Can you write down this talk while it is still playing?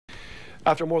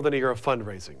After more than a year of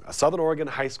fundraising, a Southern Oregon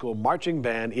high school marching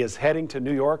band is heading to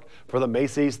New York for the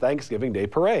Macy's Thanksgiving Day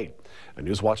Parade. And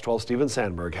Newswatch 12's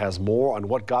Sandberg has more on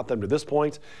what got them to this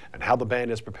point and how the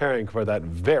band is preparing for that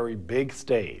very big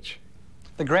stage.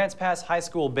 The Grants Pass High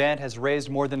School band has raised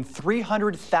more than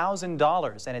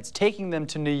 $300,000, and it's taking them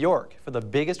to New York for the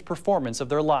biggest performance of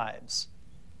their lives.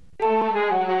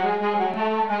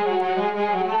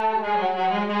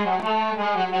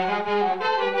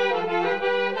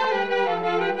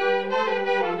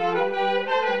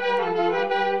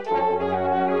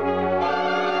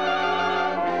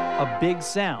 A big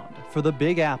sound for the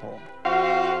Big Apple.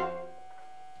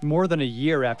 More than a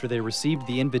year after they received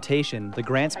the invitation, the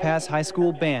Grants Pass High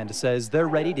School band says they're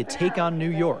ready to take on New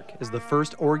York as the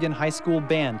first Oregon high school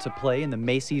band to play in the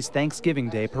Macy's Thanksgiving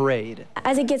Day Parade.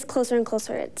 As it gets closer and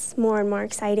closer, it's more and more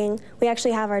exciting. We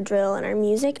actually have our drill and our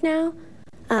music now,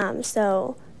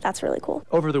 so that's really cool.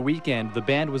 Over the weekend, the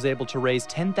band was able to raise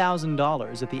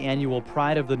 $10,000 at the annual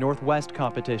Pride of the Northwest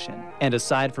competition. And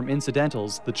aside from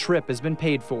incidentals, the trip has been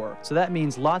paid for. So that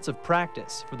means lots of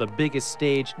practice for the biggest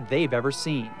stage they've ever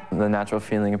seen. The natural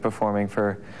feeling of performing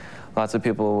for lots of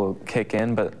people will kick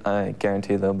in, but I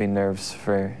guarantee there'll be nerves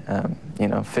for,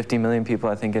 50 million people,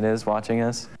 I think it is, watching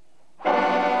us.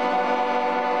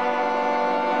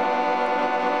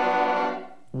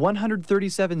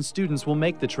 137 students will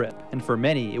make the trip, and for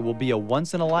many, it will be a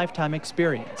once-in-a-lifetime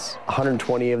experience.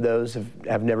 120 of those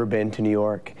have never been to New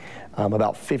York.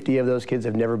 About 50 of those kids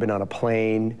have never been on a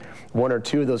plane. 1 or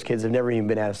 2 of those kids have never even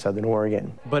been out of Southern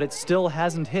Oregon. But it still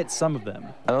hasn't hit some of them.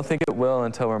 I don't think it will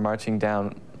until we're marching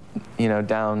down,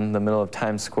 down the middle of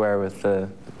Times Square with the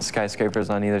skyscrapers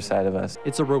on either side of us.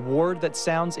 It's a reward that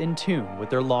sounds in tune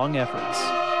with their long efforts.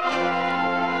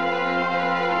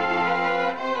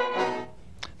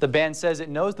 The band says it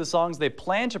knows the songs they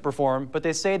plan to perform, but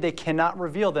they say they cannot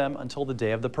reveal them until the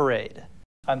day of the parade.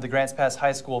 The Grants Pass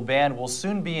High School band will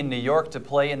soon be in New York to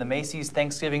play in the Macy's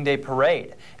Thanksgiving Day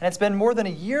Parade. And it's been more than a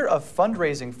year of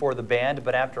fundraising for the band,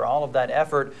 but after all of that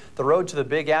effort, the road to the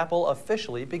Big Apple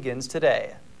officially begins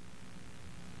today.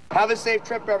 Have a safe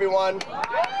trip, everyone.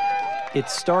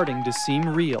 It's starting to seem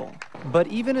real. But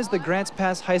even as the Grants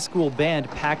Pass High School band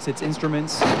packs its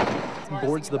instruments,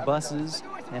 boards the buses,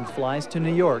 and flies to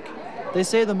New York, they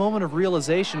say the moment of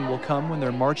realization will come when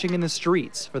they're marching in the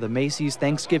streets for the Macy's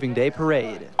Thanksgiving Day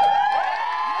Parade.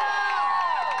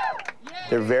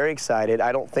 They're very excited.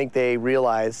 I don't think they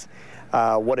realize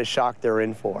what a shock they're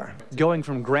in for. Going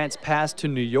from Grants Pass to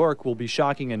New York will be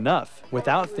shocking enough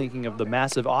without thinking of the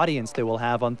massive audience they will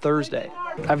have on Thursday.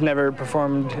 I've never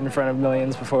performed in front of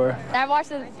millions before. I've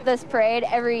watched this parade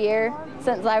every year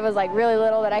since I was really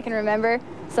little that I can remember.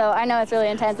 So I know it's really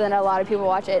intense and a lot of people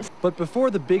watch it. But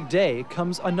before the big day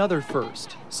comes another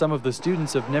first. Some of the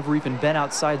students have never even been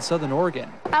outside Southern Oregon.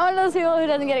 I'm one of those people who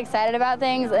doesn't get excited about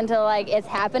things until it's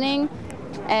happening.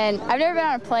 And I've never been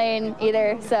on a plane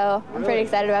either, so I'm pretty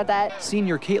excited about that.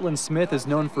 Senior Caitlin Smith has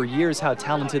known for years how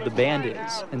talented the band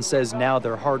is and says now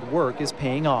their hard work is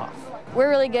paying off. We're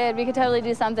really good. We could totally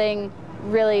do something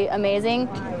really amazing.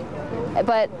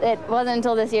 But it wasn't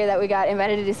until this year that we got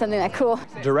invited to do something that cool.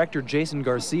 Director Jason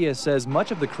Garcia says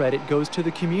much of the credit goes to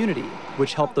the community,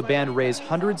 which helped the band raise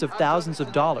hundreds of thousands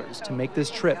of dollars to make this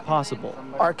trip possible.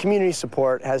 Our community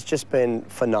support has just been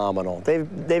phenomenal.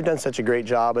 They've done such a great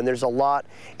job, and there's a lot.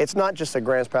 It's not just the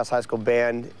Grants Pass High School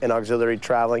band and auxiliary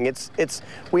traveling.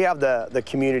 We have the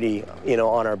community,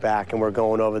 on our back, and we're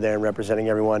going over there and representing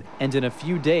everyone. And in a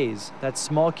few days, that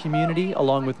small community,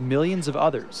 along with millions of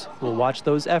others, will watch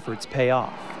those efforts pay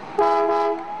off.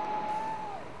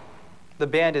 The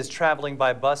band is traveling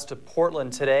by bus to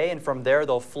Portland today, and from there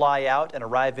they'll fly out and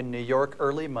arrive in New York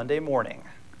early Monday morning.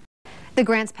 The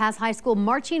Grants Pass High School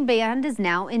marching band is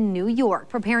now in New York,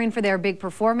 preparing for their big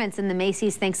performance in the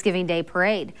Macy's Thanksgiving Day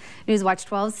Parade. Newswatch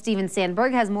 12's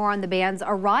Sandberg has more on the band's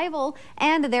arrival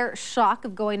and their shock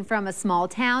of going from a small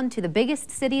town to the biggest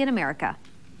city in America.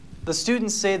 The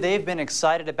students say they've been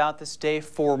excited about this day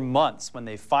for months when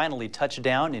they finally touch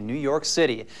down in New York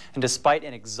City. And despite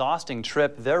an exhausting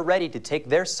trip, they're ready to take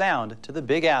their sound to the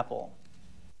Big Apple.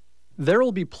 There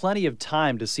will be plenty of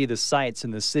time to see the sights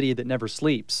in the city that never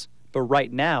sleeps. But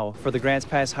right now, for the Grants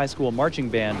Pass High School marching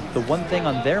band, the one thing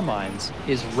on their minds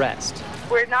is rest.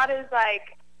 We're not as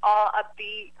all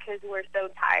upbeat because we're so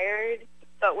tired.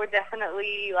 But we're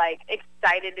definitely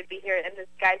excited to be here, and the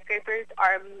skyscrapers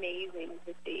are amazing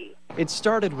to see. It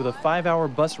started with a 5-hour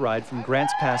bus ride from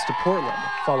Grants Pass to Portland,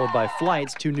 followed by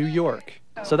flights to New York.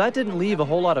 So that didn't leave a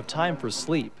whole lot of time for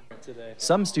sleep.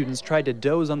 Some students tried to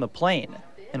doze on the plane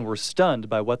and were stunned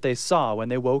by what they saw when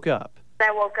they woke up.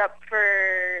 I woke up for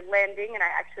landing, and I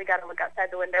actually got to look outside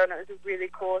the window, and it was really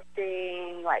cool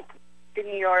seeing, like, the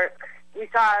New York. We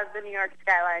saw the New York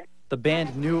skyline. The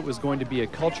band knew it was going to be a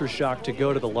culture shock to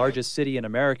go to the largest city in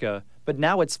America, but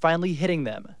now it's finally hitting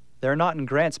them. They're not in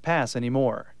Grants Pass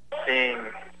anymore. Seeing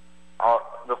all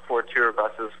the 4 tour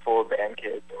buses full of band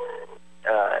kids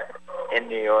in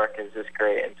New York is just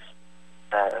great.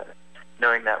 And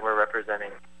knowing that we're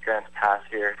representing Grants Pass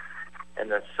here, and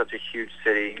that's such a huge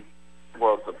city,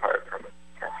 worlds apart from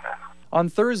Grants Pass. On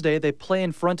Thursday, they play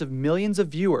in front of millions of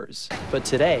viewers, but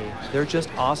today, they're just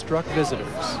awestruck visitors.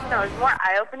 No, it's more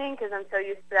eye-opening because I'm so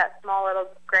used to that small little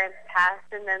Grants Pass,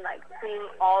 and then like seeing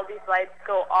all these lights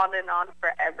go on and on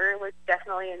forever was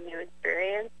definitely a new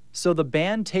experience. So the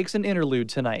band takes an interlude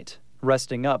tonight,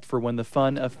 resting up for when the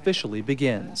fun officially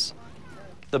begins.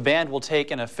 The band will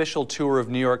take an official tour of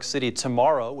New York City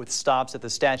tomorrow with stops at the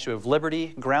Statue of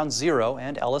Liberty, Ground Zero,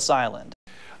 and Ellis Island.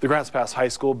 The Grants Pass High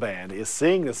School Band is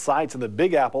seeing the sights in the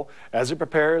Big Apple as it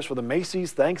prepares for the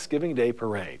Macy's Thanksgiving Day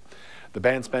Parade. The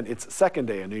band spent its second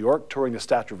day in New York touring the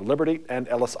Statue of Liberty and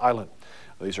Ellis Island.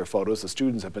 These are photos the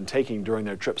students have been taking during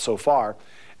their trip so far.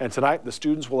 And tonight, the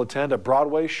students will attend a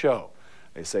Broadway show.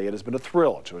 They say it has been a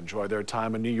thrill to enjoy their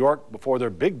time in New York before their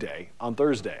big day on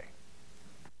Thursday.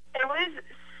 It was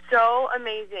so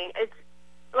amazing. It's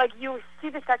like you see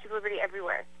the Statue of Liberty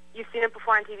everywhere. You've seen it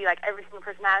before on TV, like every single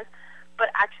person has. But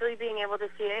actually being able to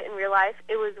see it in real life,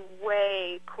 it was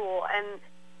way cool. And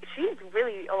she's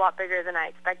really a lot bigger than I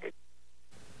expected.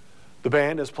 The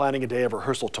band is planning a day of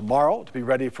rehearsal tomorrow to be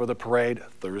ready for the parade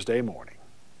Thursday morning.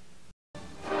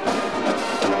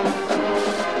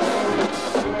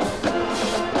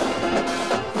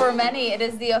 For many, it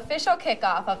is the official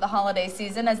kickoff of the holiday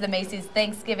season as the Macy's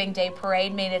Thanksgiving Day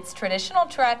Parade made its traditional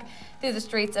trek through the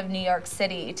streets of New York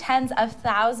City. Tens of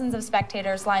thousands of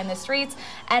spectators lined the streets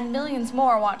and millions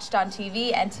more watched on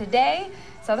TV. And today,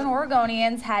 Southern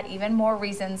Oregonians had even more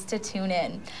reasons to tune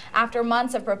in. After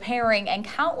months of preparing and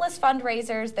countless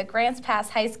fundraisers, the Grants Pass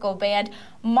High School Band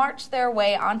marched their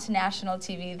way onto national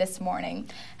TV this morning.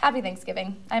 Happy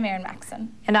Thanksgiving. I'm Erin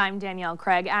Maxson. And I'm Danielle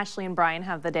Craig. Ashley and Brian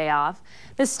have the day off.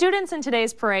 The students in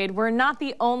today's parade were not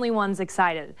the only ones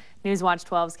excited. Newswatch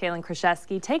 12's Kaylin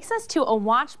Kraszewski takes us to a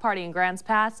watch party in Grants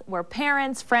Pass where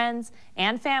parents, friends,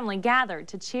 and family gathered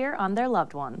to cheer on their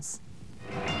loved ones.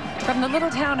 From the little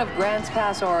town of Grants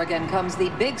Pass, Oregon, comes the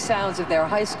big sounds of their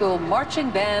high school marching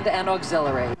band and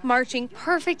auxiliary. Marching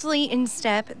perfectly in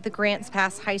step, the Grants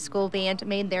Pass High School Band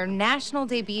made their national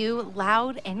debut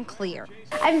loud and clear.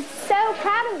 I'm so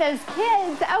proud of those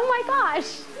kids. Oh my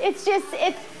gosh. It's just,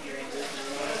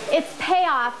 it's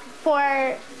payoff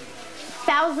for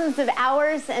thousands of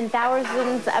hours and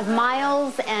thousands of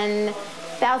miles and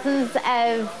thousands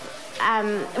of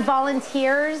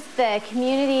volunteers. The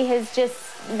community has just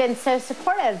been so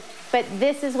supportive, but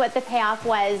this is what the payoff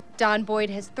was. Dawn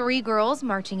Boyd has 3 girls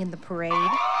marching in the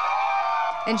parade,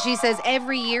 and she says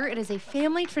every year it is a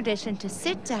family tradition to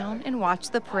sit down and watch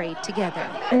the parade together.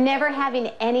 Never having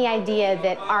any idea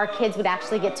that our kids would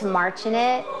actually get to march in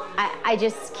it, I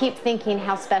just keep thinking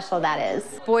how special that is.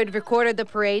 Boyd recorded the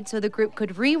parade so the group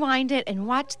could rewind it and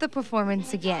watch the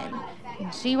performance again.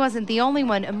 And she wasn't the only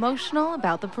one emotional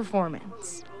about the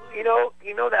performance. You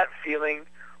know that feeling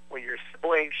when you're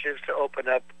so anxious to open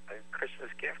up a Christmas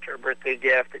gift or a birthday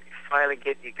gift, and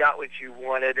you got what you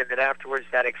wanted, and then afterwards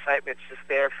that excitement's just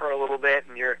there for a little bit,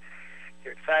 and you're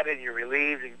excited, you're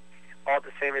relieved, and all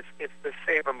the same. It's the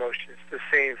same emotion, it's the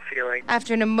same feeling.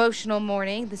 After an emotional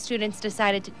morning, the students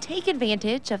decided to take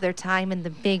advantage of their time in the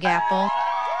Big Apple,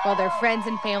 while their friends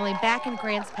and family back in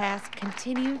Grants Pass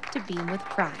continued to beam with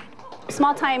pride.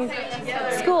 Small-time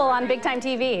school on big-time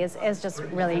TV is just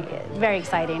really very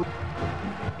exciting.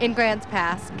 In Grants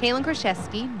Pass, Kaylin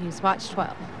Kraszewski, Newswatch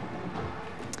 12.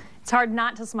 It's hard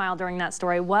not to smile during that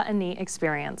story. What a neat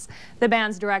experience. The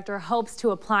band's director hopes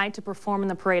to apply to perform in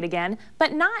the parade again,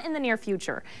 but not in the near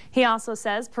future. He also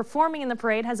says performing in the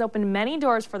parade has opened many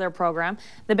doors for their program.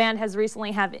 The band has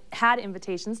recently had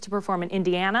invitations to perform in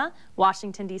Indiana,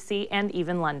 Washington, D.C., and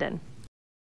even London.